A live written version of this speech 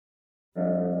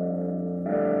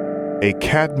A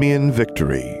Cadmean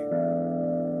Victory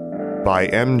by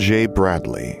M.J.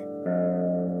 Bradley.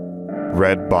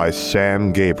 Read by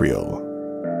Sam Gabriel.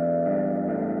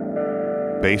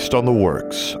 Based on the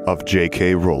works of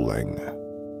J.K. Rowling.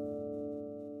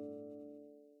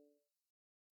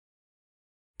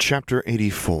 Chapter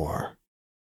 84.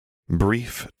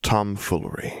 Brief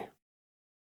Tomfoolery.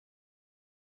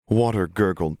 Water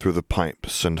gurgled through the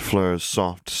pipes, and Fleur's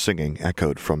soft singing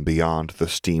echoed from beyond the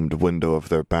steamed window of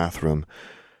their bathroom.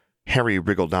 Harry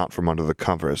wriggled out from under the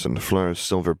covers and Fleur's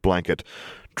silver blanket,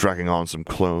 dragging on some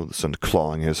clothes and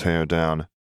clawing his hair down.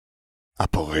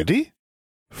 "Up already?"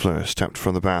 Fleur stepped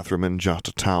from the bathroom in just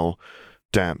a towel.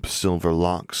 Damp silver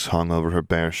locks hung over her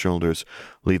bare shoulders,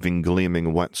 leaving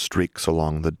gleaming wet streaks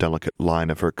along the delicate line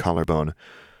of her collarbone.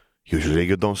 "Usually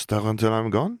you don't start until I'm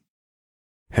gone?"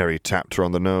 Harry tapped her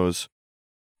on the nose.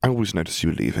 "I always notice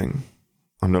you leaving.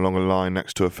 I'm no longer lying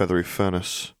next to a feathery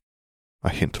furnace." A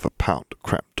hint of a pout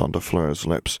crept onto Fleur's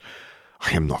lips.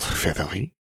 "I am not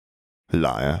feathery."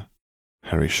 "Liar."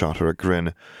 Harry shot her a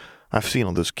grin. "I've seen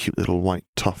all those cute little white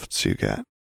tufts you get."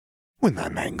 "When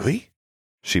I'm angry?"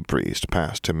 She breezed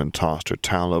past him and tossed her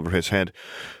towel over his head.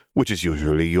 "Which is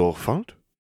usually your fault.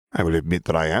 I will admit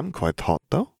that I am quite hot,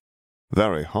 though."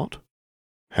 "Very hot."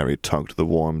 Harry tugged the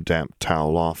warm, damp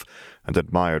towel off and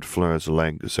admired Fleur's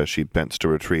legs as she bent to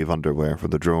retrieve underwear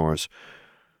from the drawers.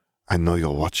 "I know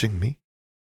you're watching me."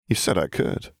 "You said I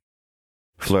could."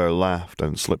 Fleur laughed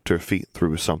and slipped her feet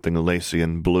through something lacy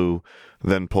and blue,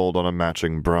 then pulled on a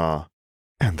matching bra.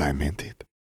 "And I meant it."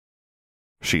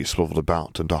 She swiveled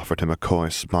about and offered him a coy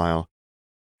smile.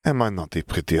 "Am I not the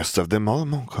prettiest of them all,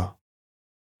 mon gars?"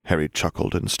 Harry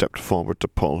chuckled and stepped forward to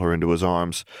pull her into his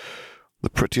arms. "The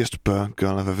prettiest bird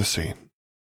girl I've ever seen."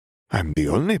 "I'm the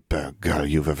only bird girl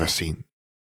you've ever seen."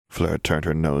 Fleur turned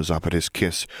her nose up at his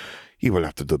kiss. "You will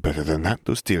have to do better than that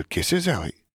to steal kisses,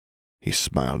 Harry." He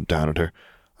smiled down at her.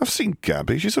 "I've seen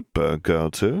Gabby. She's a bird girl,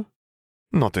 too."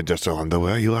 "Not in just her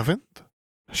underwear, you haven't?"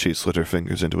 She slid her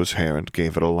fingers into his hair and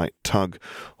gave it a light tug.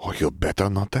 "Oh, you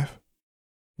better not have."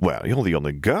 "Well, you're the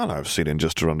only girl I've seen in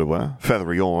just her underwear,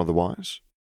 feathery or otherwise."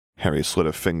 Harry slid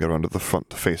a finger under the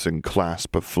front-facing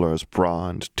clasp of Fleur's bra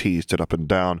and teased it up and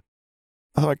down.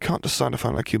 "Although I can't decide if I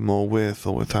like you more with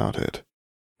or without it."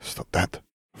 "Stop that,"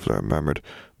 Fleur murmured,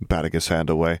 batting his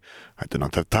hand away. "I do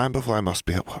not have time before I must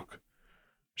be at work."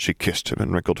 She kissed him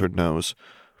and wrinkled her nose.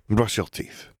 "Brush your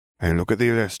teeth, and look at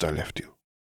the list I left you."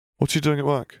 "What's he doing at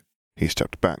work?" He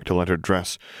stepped back to let her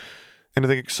dress.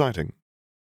 "Anything exciting?"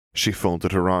 She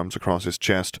folded her arms across his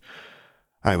chest.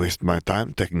 "I waste my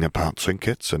time taking apart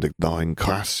trinkets and ignoring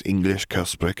crass English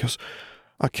curse-breakers.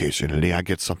 Occasionally I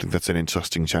get something that's an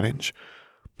interesting challenge,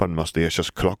 but mostly it's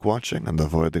just clock-watching and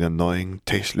avoiding annoying,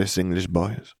 tasteless English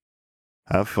boys."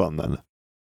 "Have fun, then."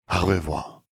 "Au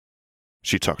revoir."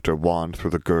 She tucked her wand through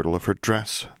the girdle of her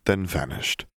dress, then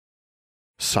vanished.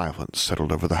 Silence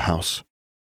settled over the house.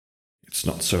 "It's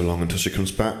not so long until she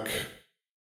comes back."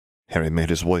 Harry made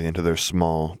his way into their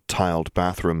small, tiled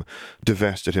bathroom,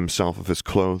 divested himself of his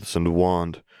clothes and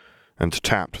wand, and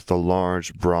tapped the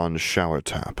large bronze shower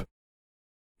tap.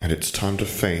 "And it's time to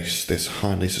face this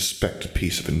highly suspected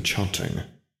piece of enchanting."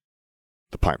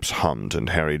 The pipes hummed, and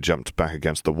Harry jumped back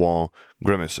against the wall,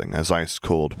 grimacing as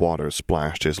ice-cold water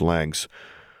splashed his legs.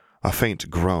 A faint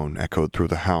groan echoed through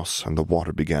the house, and the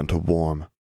water began to warm.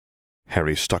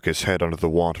 Harry stuck his head under the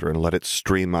water and let it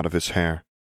stream out of his hair.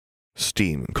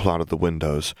 Steam clouded the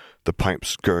windows, the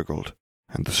pipes gurgled,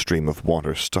 and the stream of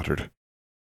water stuttered.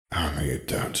 "Oh, no, you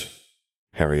don't."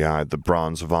 Harry eyed the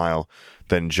bronze vial,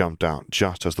 then jumped out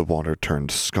just as the water turned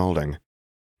scalding.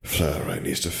 "Fleur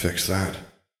needs to fix that."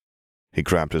 He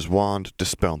grabbed his wand,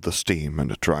 dispelled the steam,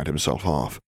 and dried himself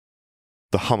off.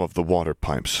 The hum of the water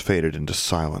pipes faded into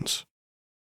silence.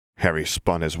 Harry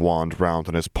spun his wand round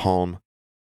in his palm.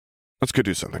 "Let's go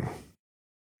do something."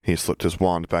 He slipped his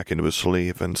wand back into his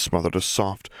sleeve and smothered a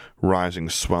soft, rising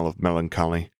swell of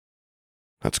melancholy.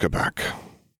 "Let's go back.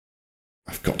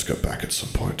 I've got to go back at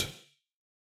some point."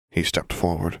 He stepped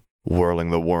forward, whirling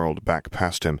the world back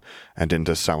past him and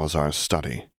into Salazar's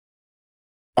study.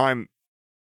 "I'm—"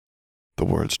 The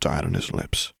words died on his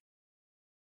lips.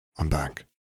 "I'm back."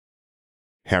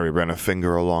 Harry ran a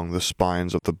finger along the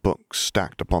spines of the books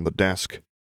stacked upon the desk.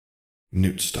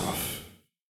 "Newt stuff."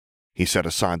 He set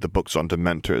aside the books on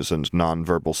dementors and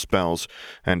non-verbal spells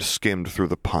and skimmed through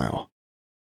the pile.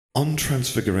 "On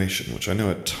transfiguration, which I know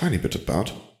a tiny bit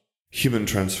about. Human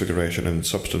transfiguration and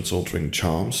substance-altering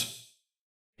charms."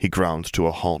 He ground to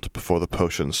a halt before the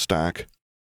potion stack.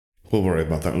 "We'll worry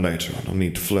about that later, and I'll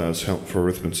need Fleur's help for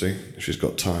arithmancy, if she's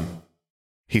got time."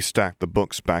 He stacked the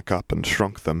books back up and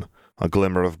shrunk them. A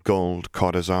glimmer of gold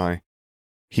caught his eye.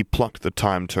 He plucked the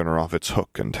time-turner off its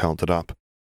hook and held it up.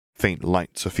 Faint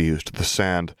light suffused the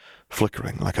sand,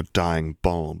 flickering like a dying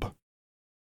bulb.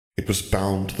 It was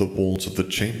bound to the walls of the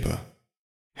chamber.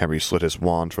 Harry slid his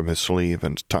wand from his sleeve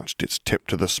and touched its tip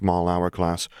to the small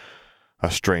hourglass. A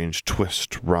strange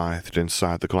twist writhed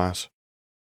inside the glass.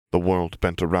 The world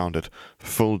bent around it,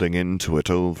 folding into it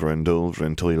over and over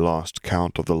until he lost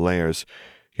count of the layers,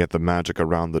 yet the magic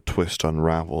around the twist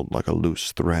unraveled like a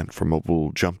loose thread from a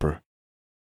wool jumper.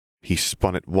 He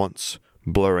spun it once,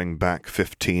 blurring back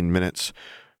 15 minutes,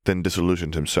 then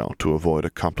disillusioned himself to avoid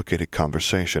a complicated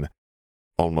conversation.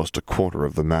 Almost a quarter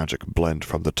of the magic bled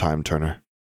from the time-turner.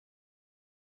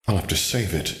 I'll have to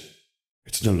save it.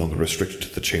 It's no longer restricted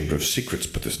to the Chamber of Secrets,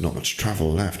 but there's not much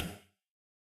travel left.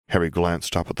 Harry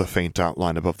glanced up at the faint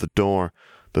outline above the door.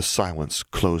 The silence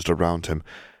closed around him,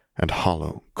 and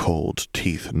hollow, cold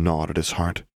teeth gnawed at his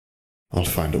heart. I'll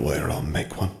find a way or I'll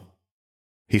make one.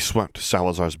 He swept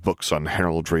Salazar's books on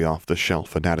heraldry off the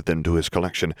shelf and added them to his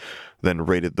collection, then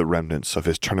raided the remnants of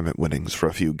his tournament winnings for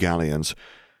a few galleons.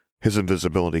 His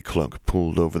invisibility cloak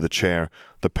pulled over the chair,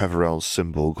 the Peverell's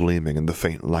symbol gleaming in the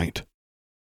faint light.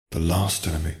 The last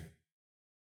enemy.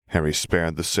 Harry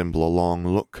spared the symbol a long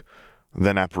look,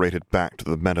 then apparated back to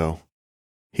the meadow.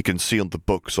 He concealed the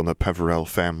books on the Peverell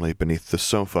family beneath the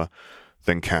sofa,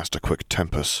 then cast a quick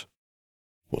tempest.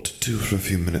 What to do for a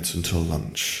few minutes until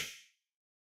lunch?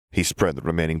 He spread the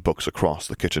remaining books across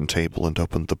the kitchen table and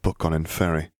opened the book on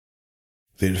Inferi.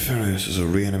 The Inferius is a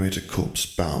reanimated corpse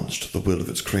bound to the will of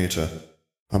its creator,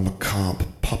 a macabre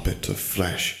puppet of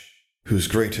flesh, whose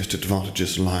greatest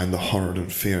advantages lie in the horror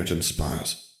and fear it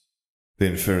inspires. The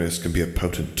Inferius can be a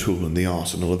potent tool in the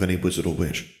arsenal of any wizard or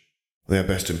witch. They are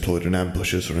best employed in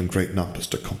ambushes or in great numbers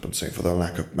to compensate for their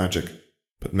lack of magic,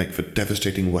 but make for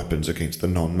devastating weapons against the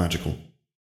non-magical.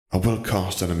 A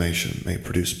well-cast animation may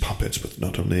produce puppets with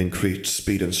not only increased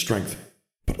speed and strength,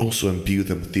 but also imbue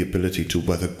them with the ability to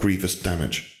weather grievous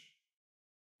damage.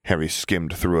 Harry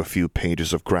skimmed through a few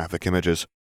pages of graphic images.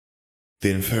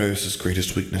 The Inferius's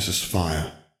greatest weakness is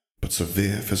fire, but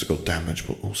severe physical damage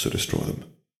will also destroy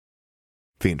them.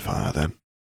 Fiendfire, then.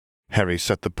 Harry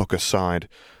set the book aside,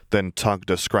 then tugged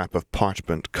a scrap of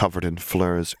parchment covered in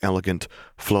Fleur's elegant,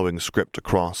 flowing script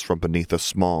across from beneath a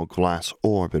small glass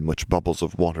orb in which bubbles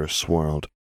of water swirled.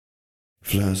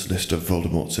 Fleur's list of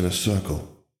Voldemort's inner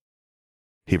circle.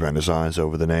 He ran his eyes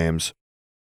over the names.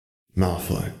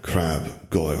 Malfoy, Crabbe,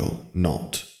 Goyle,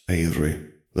 Knott, Avery,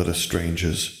 the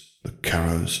Lestrangers, the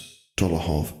Carrows,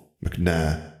 Dolohov,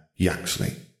 McNair,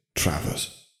 Yaxley,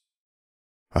 Travers.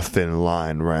 A thin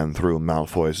line ran through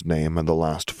Malfoy's name and the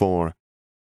last four.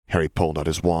 Harry pulled out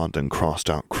his wand and crossed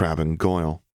out Crabbe and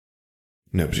Goyle.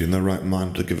 Nobody in their right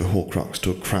mind would give a Horcrux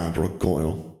to a Crabbe or a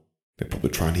Goyle. They'd probably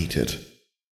try and eat it.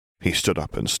 He stood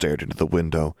up and stared into the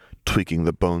window, tweaking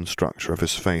the bone structure of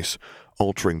his face,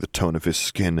 altering the tone of his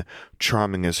skin,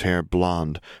 charming his hair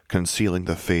blonde, concealing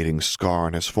the fading scar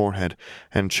on his forehead,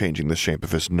 and changing the shape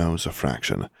of his nose a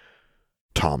fraction.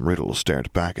 Tom Riddle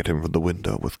stared back at him from the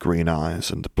window with green eyes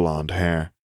and blonde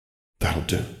hair. That'll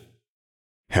do.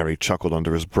 Harry chuckled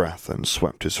under his breath and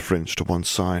swept his fringe to one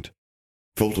side.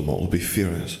 Voldemort will be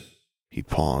furious. He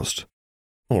paused.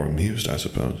 Or amused, I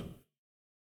suppose.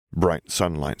 Bright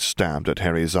sunlight stabbed at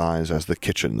Harry's eyes as the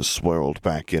kitchen swirled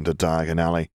back into Diagon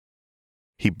Alley.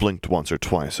 He blinked once or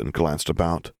twice and glanced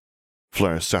about.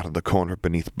 Fleur sat in the corner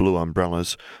beneath blue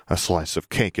umbrellas, a slice of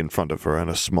cake in front of her and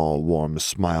a small warm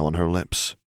smile on her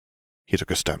lips. He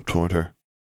took a step toward her.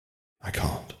 I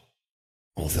can't,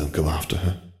 or they'll go after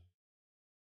her.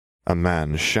 A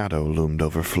man's shadow loomed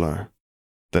over Fleur,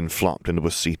 then flopped into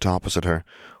a seat opposite her,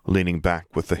 leaning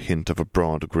back with the hint of a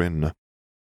broad grin.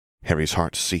 Harry's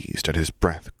heart seized and his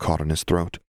breath caught in his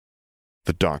throat.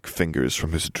 The dark fingers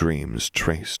from his dreams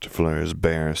traced Fleur's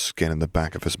bare skin in the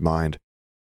back of his mind.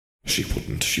 She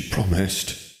wouldn't, she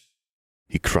promised.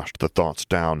 He crushed the thoughts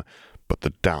down, but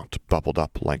the doubt bubbled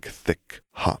up like thick,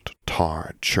 hot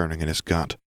tar churning in his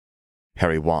gut.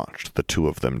 Harry watched the two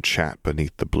of them chat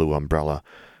beneath the blue umbrella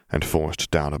and forced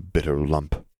down a bitter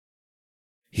lump.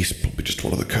 He's probably just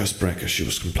one of the curse breakers she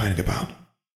was complaining about.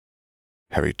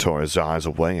 Harry tore his eyes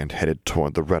away and headed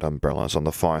toward the red umbrellas on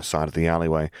the far side of the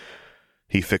alleyway.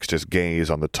 He fixed his gaze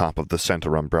on the top of the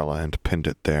center umbrella and pinned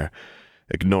it there,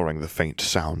 ignoring the faint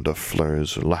sound of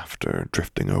Fleur's laughter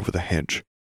drifting over the hedge.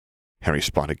 Harry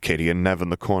spotted Katie and Nev in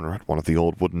the corner at one of the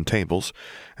old wooden tables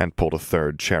and pulled a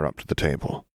third chair up to the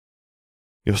table.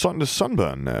 "You're starting to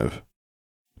sunburn, Nev."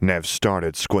 Nev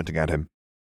started, squinting at him.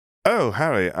 "Oh,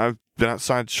 Harry, I've been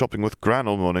outside shopping with Gran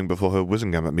all morning before her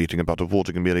Wizengamot meeting about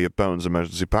awarding Amelia Bones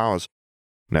emergency powers."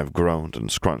 Nev groaned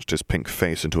and scrunched his pink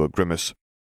face into a grimace.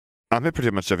 I'm here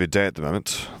pretty much every day at the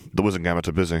moment. The Wizengamot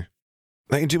are busy.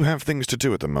 They do have things to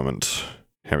do at the moment.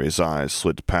 Harry's eyes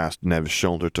slid past Nev's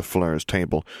shoulder to Fleur's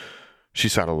table. She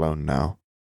sat alone now,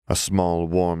 a small,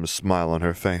 warm smile on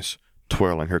her face,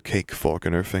 twirling her cake fork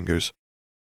in her fingers.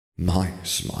 My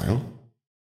smile?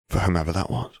 For whomever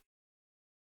that was.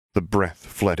 The breath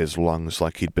fled his lungs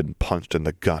like he'd been punched in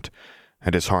the gut,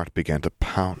 and his heart began to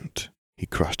pound. He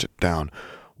crushed it down,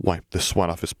 wiped the sweat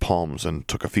off his palms, and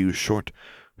took a few short,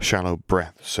 shallow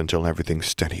breaths until everything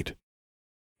steadied.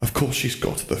 Of course she's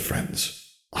got the friends.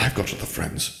 I've got the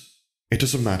friends. It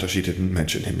doesn't matter she didn't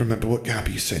mention him. Remember what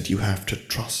Gabby said. You have to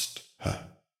trust her.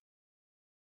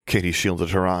 Katie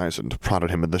shielded her eyes and prodded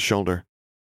him in the shoulder.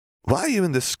 Why are you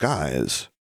in disguise?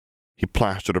 He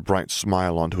plastered a bright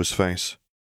smile onto his face.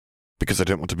 Because I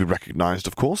don't want to be recognized,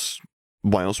 of course.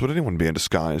 Why else would anyone be in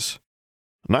disguise?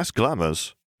 Nice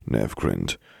glamours, Nev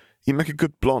grinned. You make a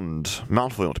good blonde.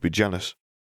 Malfoy ought to be jealous.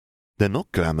 They're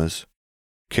not glamours.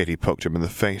 Katie poked him in the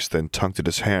face, then tugged at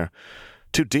his hair.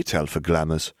 Too detailed for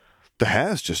glamours. The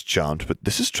hair's just charmed, but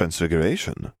this is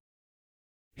transfiguration.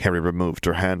 Harry removed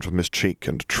her hand from his cheek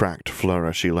and tracked Fleur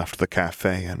as she left the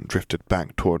cafe and drifted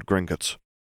back toward Gringotts.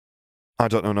 I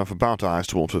don't know enough about eyes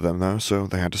to alter them, though, so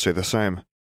they had to stay the same.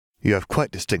 You have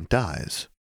quite distinct eyes.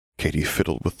 Katie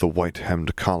fiddled with the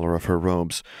white-hemmed collar of her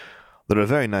robes. They're a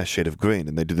very nice shade of green,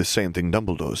 and they do the same thing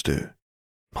Dumbledore's do.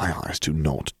 My eyes do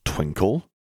not twinkle,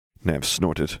 Nev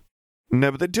snorted.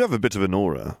 No, but they do have a bit of an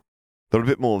aura. They're a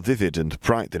bit more vivid and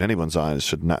bright than anyone's eyes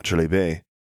should naturally be.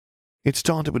 It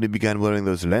started when you began wearing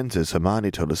those lenses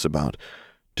Hermione told us about.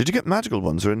 Did you get magical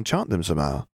ones or enchant them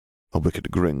somehow? A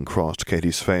wicked grin crossed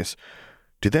Katie's face.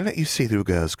 Did they let you see through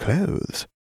girls' clothes?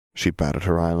 She batted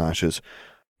her eyelashes.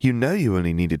 You know you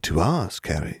only needed to ask,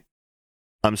 Harry.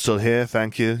 I'm still here,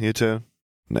 thank you, you two.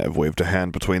 Nev waved a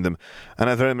hand between them, and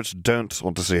I very much don't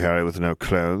want to see Harry with no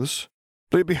clothes.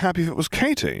 But you'd be happy if it was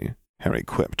Katie, Harry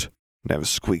quipped. Nev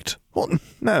squeaked. What?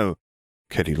 No.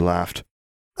 Katie laughed.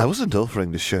 I wasn't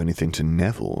offering to show anything to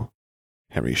Neville.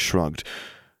 Harry shrugged.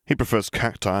 He prefers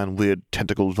cacti and weird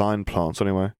tentacled vine plants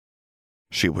anyway.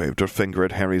 She waved her finger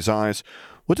at Harry's eyes.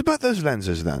 What about those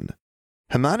lenses, then?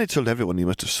 Hermione told everyone you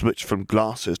must have switched from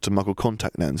glasses to muggle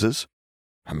contact lenses.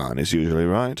 Hermione's usually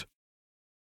right.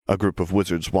 A group of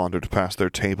wizards wandered past their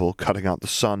table, cutting out the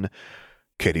sun.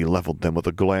 Katie leveled them with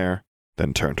a glare,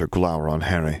 then turned her glower on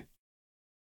Harry.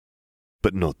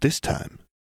 But not this time.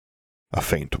 A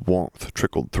faint warmth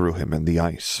trickled through him, and the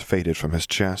ice faded from his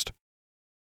chest.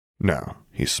 No,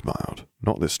 he smiled.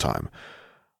 Not this time.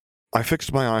 I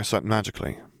fixed my eyesight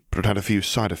magically, but it had a few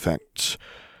side effects.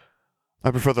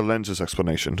 I prefer the lenses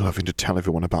explanation to having to tell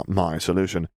everyone about my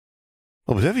solution.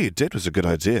 Well, whatever you did was a good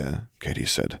idea, Katie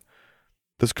said.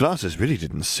 Those glasses really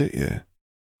didn't suit you.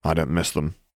 I don't miss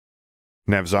them.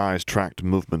 Nev's eyes tracked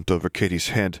movement over Katie's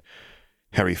head.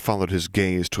 Harry followed his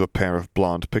gaze to a pair of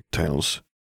blonde pigtails.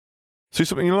 See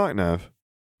something you like, Nev?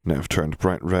 Nev turned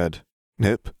bright red.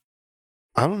 Nope.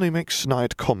 I'll only make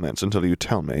snide comments until you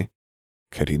tell me.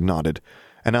 Katie nodded.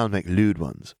 And I'll make lewd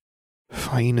ones.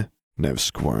 Fine, Nev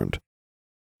squirmed.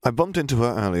 I bumped into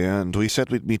her earlier, and we said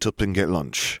we'd meet up and get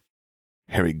lunch.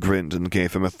 Harry grinned and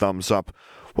gave him a thumbs up.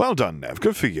 Well done, Nev.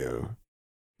 Good for you.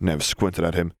 Nev squinted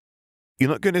at him. You're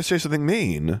not going to say something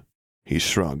mean? He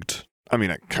shrugged. I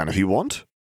mean, I can if you want.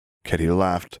 Katie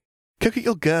laughed. Cook at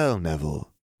your girl,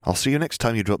 Neville. I'll see you next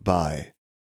time you drop by.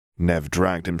 Nev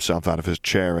dragged himself out of his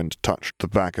chair and touched the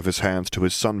back of his hands to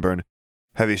his sunburn.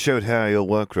 Have you showed Harry your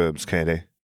work robes, Katie?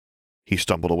 He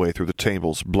stumbled away through the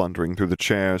tables, blundering through the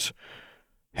chairs.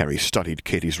 Harry studied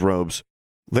Katie's robes.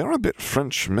 They're a bit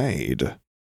French-made.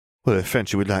 Well, if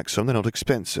French you would like some, they're not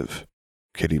expensive.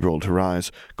 Katie rolled her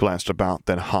eyes, glanced about,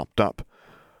 then hopped up.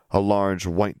 A large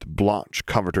white blotch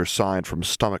covered her side from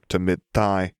stomach to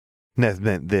mid-thigh. Nev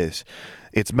meant this.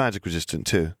 It's magic-resistant,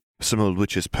 too. Some old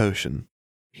witch's potion.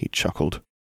 He chuckled.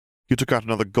 You took out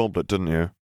another goblet, didn't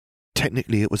you?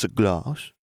 Technically it was a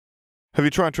glass. Have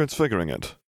you tried transfiguring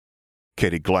it?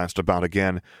 Katie glanced about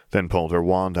again, then pulled her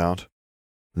wand out.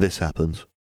 This happens.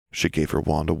 She gave her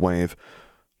wand a wave.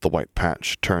 The white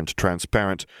patch turned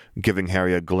transparent, giving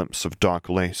Harry a glimpse of dark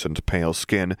lace and pale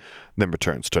skin, then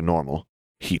returns to normal.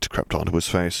 Heat crept onto his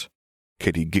face.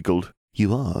 Katie giggled.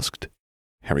 You asked.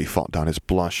 Harry fought down his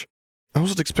blush. I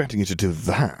wasn't expecting you to do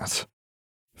that.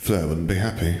 Fleur wouldn't be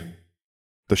happy.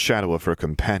 The shadow of her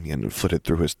companion flitted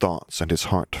through his thoughts, and his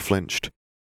heart flinched.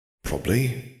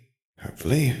 Probably.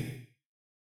 Hopefully.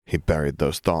 He buried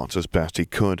those thoughts as best he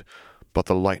could, but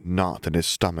the light knot in his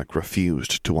stomach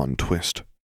refused to untwist.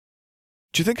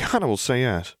 Do you think Hannah will say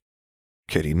yes?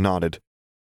 Katie nodded.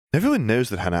 Everyone knows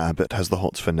that Hannah Abbott has the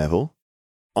hots for Neville.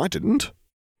 I didn't.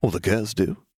 All the girls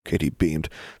do. Katie beamed.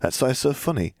 That's why it's so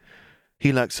funny.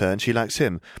 He likes her and she likes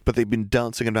him, but they've been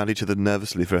dancing around each other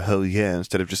nervously for a whole year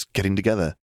instead of just getting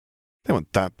together. They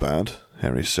weren't that bad,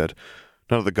 Harry said.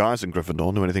 None of the guys in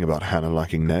Gryffindor knew anything about Hannah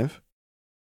liking Nev.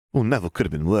 Well, Neville could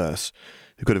have been worse.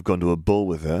 He could have gone to a ball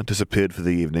with her, disappeared for the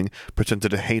evening,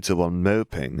 pretended to hate her while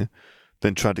moping,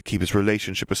 then tried to keep his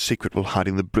relationship a secret while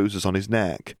hiding the bruises on his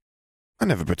neck. I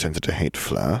never pretended to hate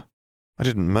Fleur. I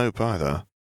didn't mope either.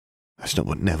 That's not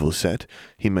what Neville said.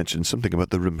 He mentioned something about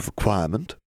the room of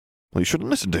requirement. Well, you shouldn't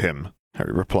listen to him,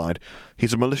 Harry replied.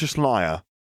 He's a malicious liar.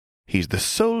 He's the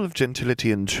soul of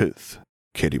gentility and truth,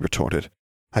 Katie retorted.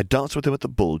 I danced with him at the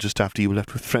ball just after you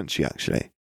left with Frenchie,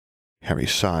 actually. Harry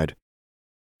sighed.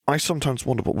 I sometimes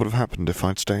wonder what would have happened if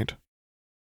I'd stayed.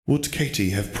 Would Katie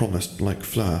have promised like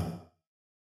Fleur?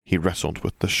 He wrestled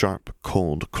with the sharp,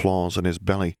 cold claws in his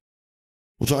belly.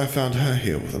 Would I have found her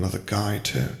here with another guy,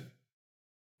 too?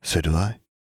 So do I,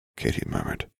 Katie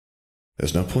murmured.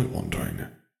 There's no point wondering.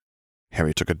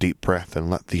 Harry took a deep breath and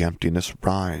let the emptiness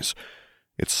rise.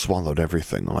 It swallowed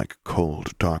everything like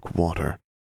cold, dark water.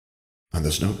 And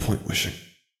there's no point wishing.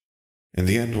 In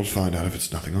the end, we'll find out if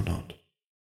it's nothing or not.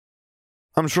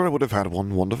 I'm sure I would have had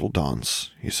one wonderful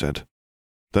dance, he said.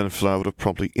 Then Fleur would have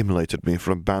probably immolated me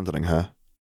for abandoning her.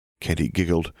 Katie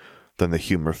giggled. Then the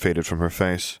humor faded from her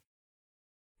face.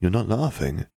 You're not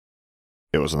laughing.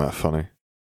 It wasn't that funny.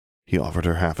 He offered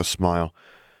her half a smile.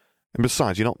 And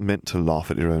besides, you're not meant to laugh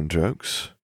at your own jokes.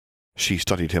 She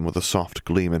studied him with a soft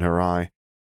gleam in her eye.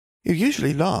 You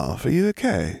usually laugh. Are you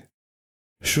okay?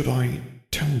 Should I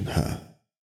tell her?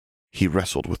 He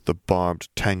wrestled with the barbed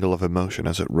tangle of emotion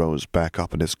as it rose back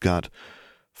up in his gut.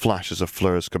 Flashes of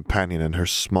Fleur's companion and her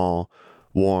small,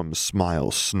 warm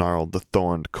smile snarled the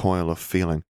thorned coil of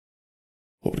feeling.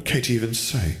 What would Katie even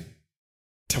say?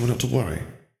 Tell me not to worry.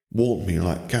 Warn me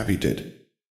like Gabby did.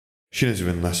 She knows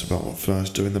even less about what Fleur's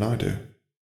doing than I do.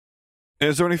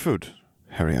 Is there any food?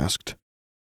 Harry asked.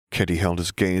 Katie held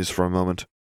his gaze for a moment.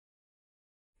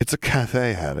 It's a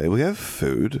cafe, Harry. We have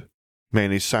food.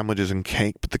 Mainly sandwiches and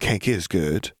cake, but the cake is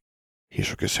good. He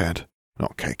shook his head.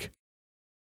 Not cake.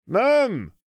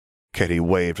 Mum! Katie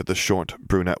waved at the short,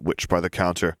 brunette witch by the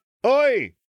counter.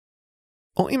 Oi!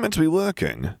 Aren't you meant to be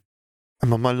working?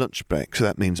 I'm on my lunch break, so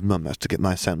that means Mum has to get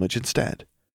my sandwich instead.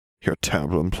 You're a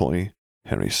terrible employee,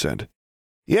 Harry said.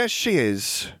 Yes, she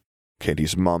is.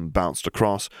 Katie's mum bounced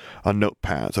across. A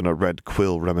notepad and a red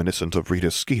quill reminiscent of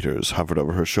Rita Skeeter's hovered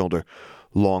over her shoulder.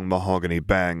 Long mahogany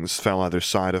bangs fell either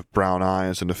side of brown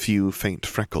eyes and a few faint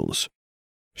freckles.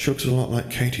 She looks a lot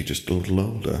like Katie, just a little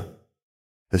older.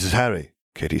 This is Harry,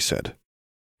 Katie said.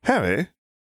 Harry?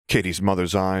 Katie's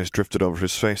mother's eyes drifted over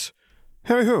his face.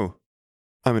 Harry who?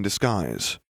 I'm in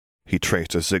disguise. He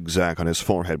traced a zigzag on his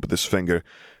forehead with his finger.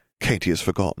 Katie has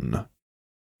forgotten.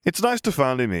 It's nice to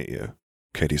finally meet you.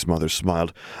 Katie's mother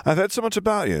smiled. I've heard so much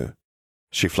about you.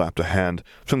 She flapped a hand.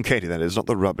 From Katie, that is, not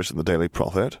the rubbish in the Daily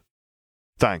Prophet.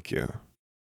 Thank you.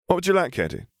 What would you like,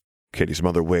 Katie? Katie's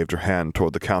mother waved her hand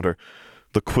toward the counter.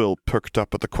 The quill perked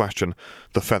up at the question.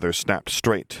 The feather snapped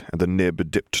straight, and the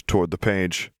nib dipped toward the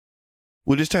page.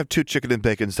 We'll just have 2 chicken and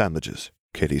bacon sandwiches,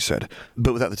 Katie said,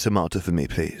 but without the tomato for me,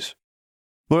 please.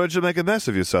 Where'd you make a mess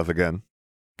of yourself again?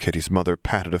 Katie's mother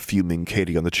patted a fuming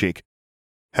Katie on the cheek.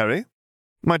 Harry,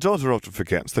 my daughter often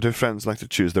forgets that her friends like to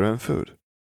choose their own food.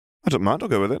 I don't mind, I'll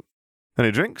go with it.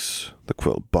 Any drinks? The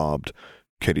quill bobbed.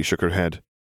 Katie shook her head.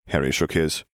 Harry shook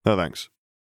his. No, thanks.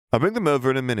 I'll bring them over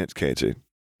in a minute, Katie.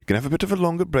 You can have a bit of a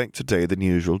longer break today than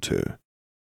usual, too.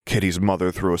 Katie's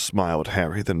mother threw a smile at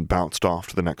Harry, then bounced off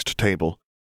to the next table.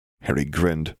 Harry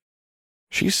grinned.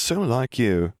 She's so like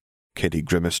you, Katie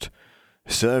grimaced.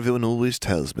 So everyone always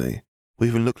tells me. We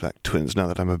even look like twins now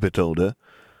that I'm a bit older.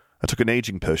 I took an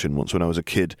aging potion once when I was a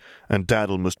kid, and Dad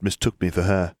almost mistook me for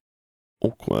her.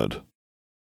 Awkward.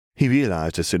 He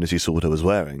realized as soon as he saw what I was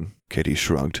wearing. Katie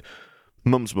shrugged.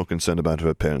 Mum's more concerned about her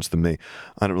appearance than me.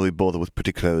 I don't really bother with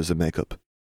pretty clothes or makeup.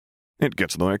 It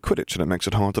gets in the way of Quidditch, and it makes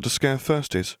it harder to scare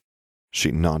firsties.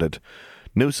 She nodded.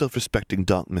 No self-respecting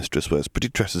dark mistress wears pretty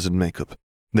dresses and makeup.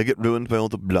 They get ruined by all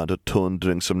the blood or torn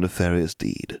during some nefarious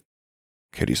deed.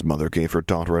 Katie's mother gave her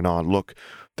daughter an odd look,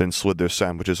 then slid their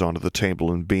sandwiches onto the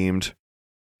table and beamed.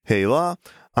 Here you are.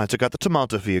 I took out the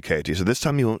tomato for you, Katie, so this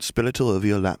time you won't spill it all over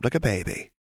your lap like a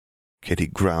baby. Katie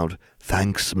growled,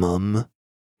 Thanks, Mum.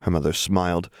 Her mother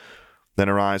smiled. Then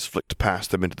her eyes flicked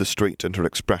past them into the street, and her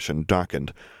expression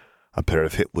darkened. A pair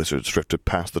of hit wizards drifted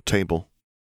past the table.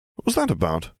 What was that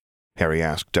about? Harry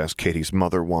asked as Katie's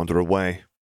mother wandered away.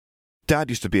 Dad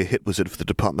used to be a hit wizard for the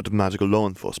Department of Magical Law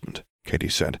Enforcement, Katie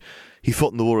said. He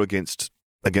fought in the war against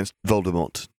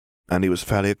Voldemort, and he was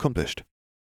fairly accomplished.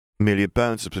 Amelia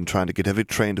Bones has been trying to get every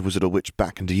trained wizard or witch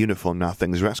back into uniform now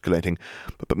things are escalating,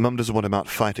 but Mum doesn't want him out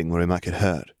fighting where he might get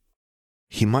hurt.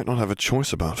 He might not have a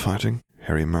choice about fighting,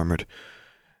 Harry murmured.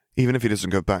 Even if he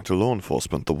doesn't go back to law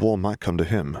enforcement, the war might come to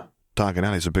him. Diagon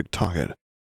Alley's a big target.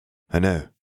 I know.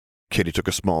 Kitty took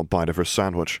a small bite of her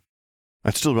sandwich.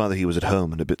 I'd still rather he was at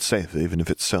home and a bit safer, even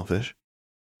if it's selfish.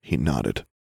 He nodded.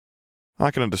 I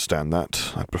can understand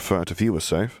that. I'd prefer it if you were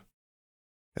safe.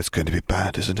 It's going to be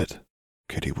bad, isn't it?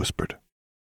 Kitty whispered.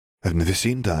 I've never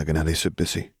seen Diagon Alley so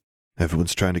busy.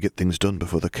 Everyone's trying to get things done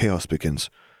before the chaos begins.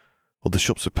 All the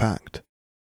shops are packed.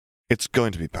 It's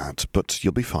going to be bad, but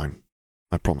you'll be fine.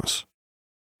 I promise.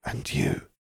 And you?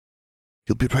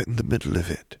 He'll be right in the middle of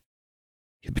it.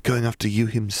 He'll be going after you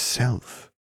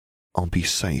himself. I'll be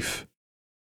safe.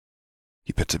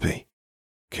 You better be,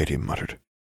 Katie muttered.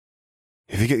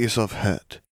 If you get yourself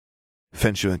hurt,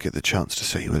 Fencer won't get the chance to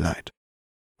say you were light.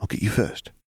 I'll get you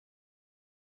first.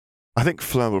 I think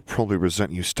Fleur will probably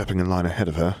resent you stepping in line ahead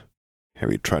of her.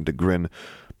 Harry tried to grin,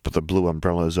 but the blue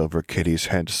umbrellas over Katie's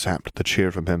head sapped the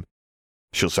cheer from him.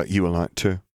 She'll set you alight,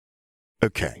 too.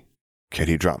 Okay.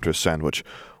 Katie dropped her sandwich.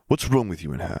 What's wrong with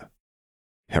you and her?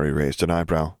 Harry raised an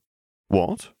eyebrow.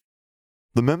 What?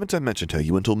 The moment I mentioned her,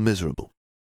 you went all miserable.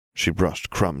 She brushed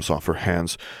crumbs off her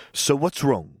hands. So what's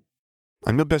wrong?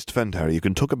 I'm your best friend, Harry. You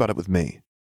can talk about it with me.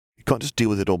 You can't just deal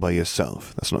with it all by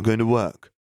yourself. That's not going to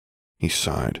work. He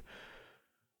sighed.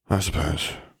 I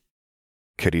suppose.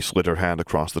 Kitty slid her hand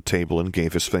across the table and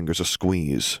gave his fingers a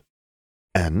squeeze.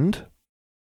 And?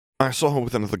 I saw her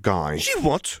with another guy. She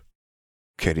what?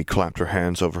 Kitty clapped her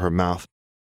hands over her mouth.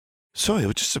 Sorry, I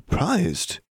was just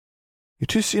surprised. You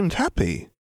two seemed happy.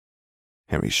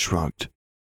 Harry shrugged.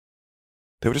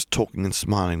 They were just talking and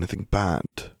smiling, nothing bad.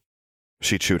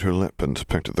 She chewed her lip and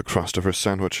picked at the crust of her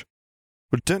sandwich.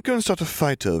 But don't go and start a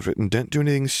fight over it, and don't do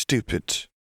anything stupid.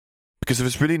 Because if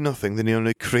it's really nothing, then you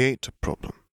only create a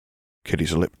problem.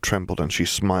 Kitty's lip trembled and she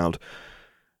smiled.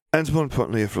 And more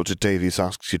importantly, if Roger Davies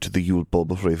asks you to the Yule Ball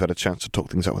before you've had a chance to talk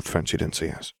things out with Frenchie, then say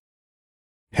yes.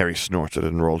 Harry snorted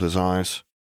and rolled his eyes.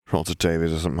 Roger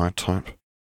Davies isn't my type.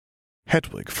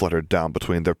 Hedwig fluttered down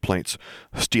between their plates,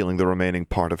 stealing the remaining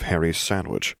part of Harry's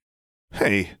sandwich.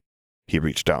 Hey! He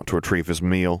reached out to retrieve his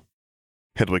meal.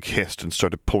 Hedwig hissed and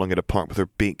started pulling it apart with her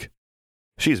beak.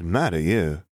 She's mad at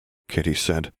you, Kitty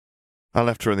said. I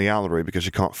left her in the Allery because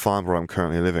she can't find where I'm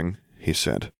currently living, he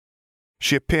said.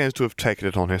 She appears to have taken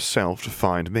it on herself to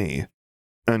find me.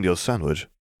 And your sandwich.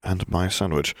 And my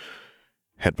sandwich.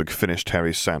 Hedwig finished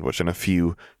Harry's sandwich in a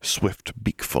few swift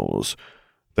beakfuls,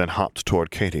 then hopped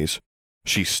toward Katie's.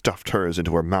 She stuffed hers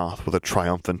into her mouth with a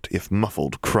triumphant, if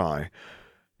muffled, cry.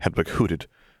 Hedwig hooted,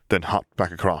 then hopped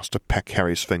back across to peck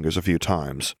Harry's fingers a few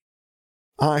times.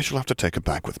 I shall have to take her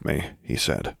back with me, he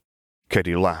said.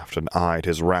 Katie laughed and eyed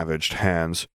his ravaged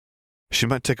hands. She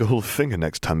might take a whole finger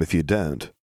next time if you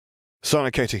don't.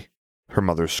 Sorry, Katie. Her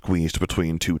mother squeezed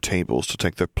between two tables to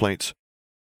take their plates.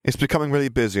 It's becoming really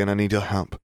busy and I need your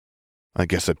help. I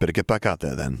guess I'd better get back out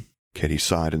there then. Katie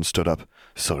sighed and stood up.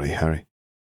 Sorry, Harry.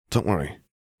 Don't worry.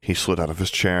 He slid out of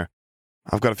his chair.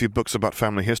 I've got a few books about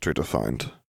family history to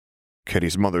find.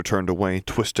 Katie's mother turned away,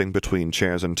 twisting between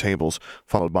chairs and tables,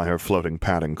 followed by her floating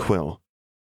pad and quill.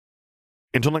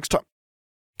 Until next time.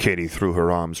 Katie threw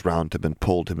her arms round him and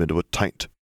pulled him into a tight,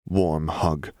 warm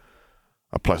hug.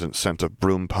 A pleasant scent of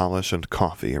broom polish and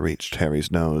coffee reached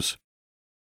Harry's nose.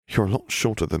 You're a lot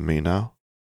shorter than me now.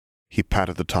 He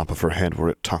patted the top of her head where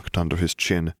it tucked under his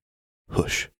chin.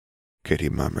 Hush, Katie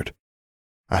murmured.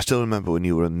 I still remember when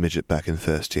you were a midget back in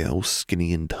first year, all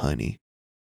skinny and tiny.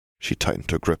 She tightened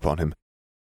her grip on him.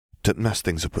 Don't mess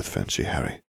things up with Frenchie,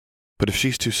 Harry. But if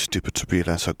she's too stupid to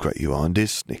realize how great you are and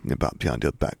is sneaking about behind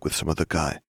your back with some other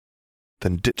guy,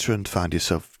 then ditch her and find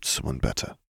yourself someone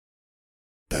better.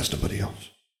 There's nobody else.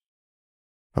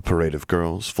 A parade of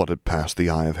girls flooded past the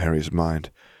eye of Harry's mind.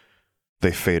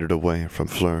 They faded away from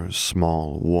Fleur's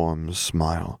small, warm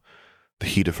smile, the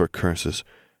heat of her curses,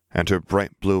 and her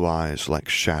bright blue eyes like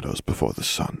shadows before the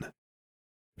sun.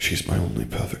 She's my only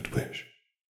perfect wish.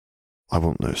 I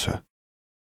won't lose her.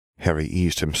 Harry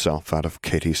eased himself out of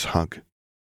Katie's hug.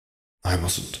 I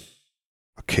mustn't.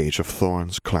 A cage of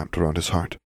thorns clamped around his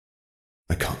heart.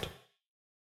 I can't.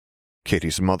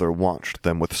 Katie's mother watched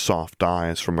them with soft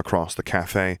eyes from across the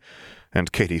cafe,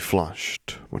 and Katie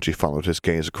flushed when she followed his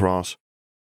gaze across.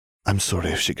 I'm sorry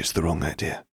if she gets the wrong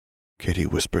idea, Katie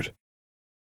whispered.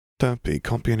 Don't be,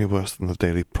 can't be any worse than the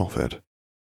Daily Prophet.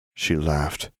 She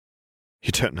laughed.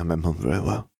 You don't know my mum very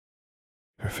well.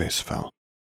 Her face fell.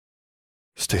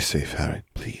 Stay safe, Harry,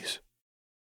 please.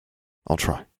 I'll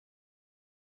try.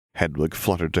 Hedwig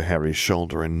fluttered to Harry's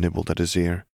shoulder and nibbled at his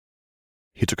ear.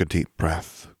 He took a deep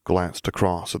breath, glanced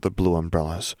across at the blue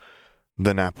umbrellas,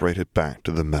 then apparated back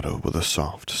to the meadow with a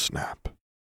soft snap.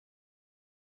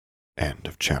 End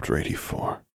of Chapter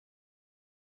 84.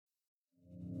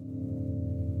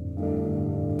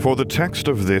 For the text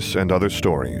of this and other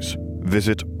stories,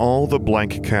 visit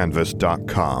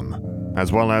alltheblankcanvas.com,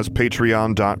 as well as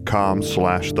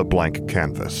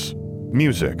patreon.com/theblankcanvas.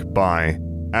 Music by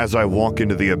As I Walk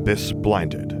Into the Abyss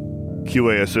Blinded.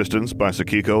 QA assistance by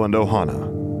Sakiko and Ohana.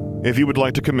 If you would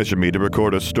like to commission me to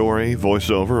record a story,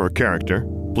 voiceover, or character,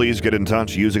 please get in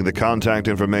touch using the contact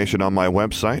information on my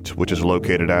website, which is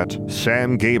located at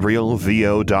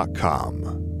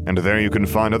samgabrielvo.com. And there you can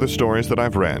find other stories that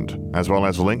I've read, as well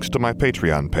as links to my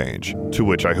Patreon page, to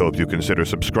which I hope you consider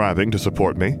subscribing to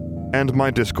support me, and my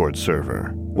Discord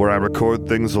server, where I record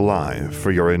things live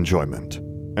for your enjoyment.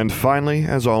 And finally,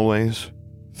 as always,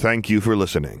 thank you for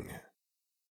listening.